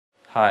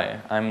Hi,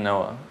 I'm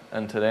Noah,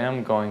 and today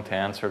I'm going to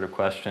answer the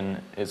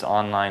question, is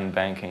online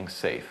banking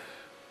safe?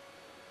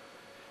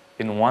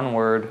 In one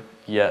word,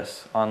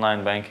 yes,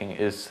 online banking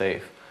is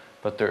safe,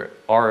 but there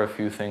are a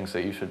few things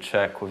that you should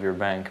check with your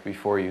bank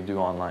before you do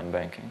online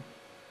banking.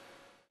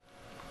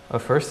 The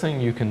first thing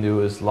you can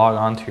do is log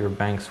on to your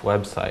bank's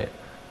website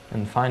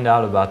and find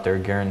out about their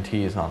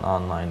guarantees on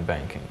online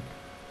banking.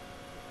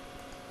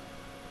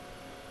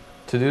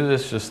 To do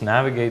this, just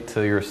navigate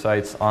to your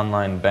site's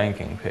online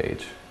banking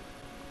page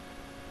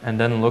and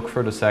then look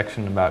for the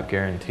section about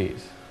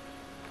guarantees.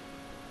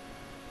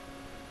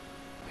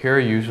 Here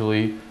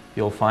usually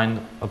you'll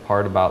find a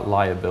part about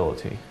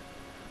liability.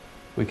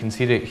 We can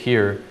see that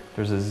here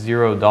there's a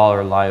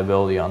 $0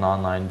 liability on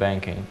online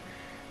banking,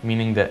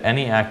 meaning that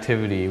any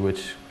activity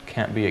which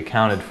can't be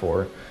accounted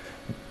for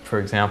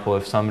example,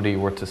 if somebody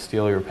were to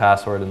steal your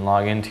password and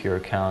log into your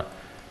account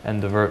and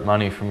divert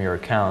money from your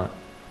account,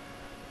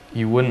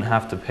 you wouldn't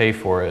have to pay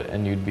for it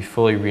and you'd be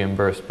fully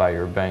reimbursed by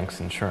your bank's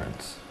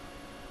insurance.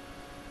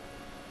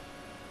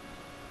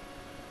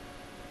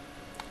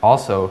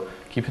 Also,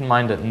 keep in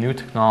mind that new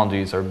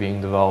technologies are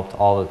being developed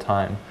all the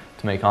time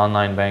to make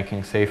online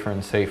banking safer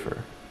and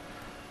safer.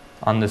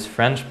 On this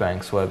French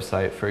bank's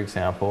website, for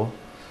example,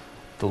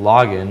 the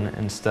login,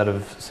 instead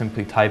of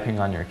simply typing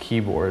on your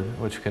keyboard,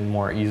 which can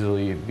more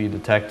easily be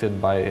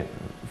detected by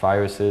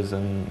viruses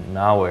and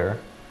malware,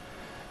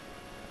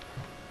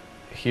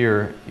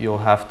 here you'll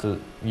have to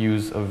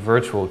use a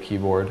virtual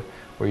keyboard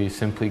where you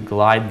simply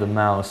glide the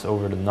mouse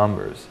over the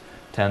numbers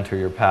to enter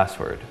your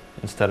password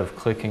instead of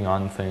clicking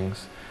on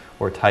things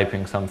or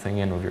typing something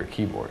in with your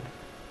keyboard.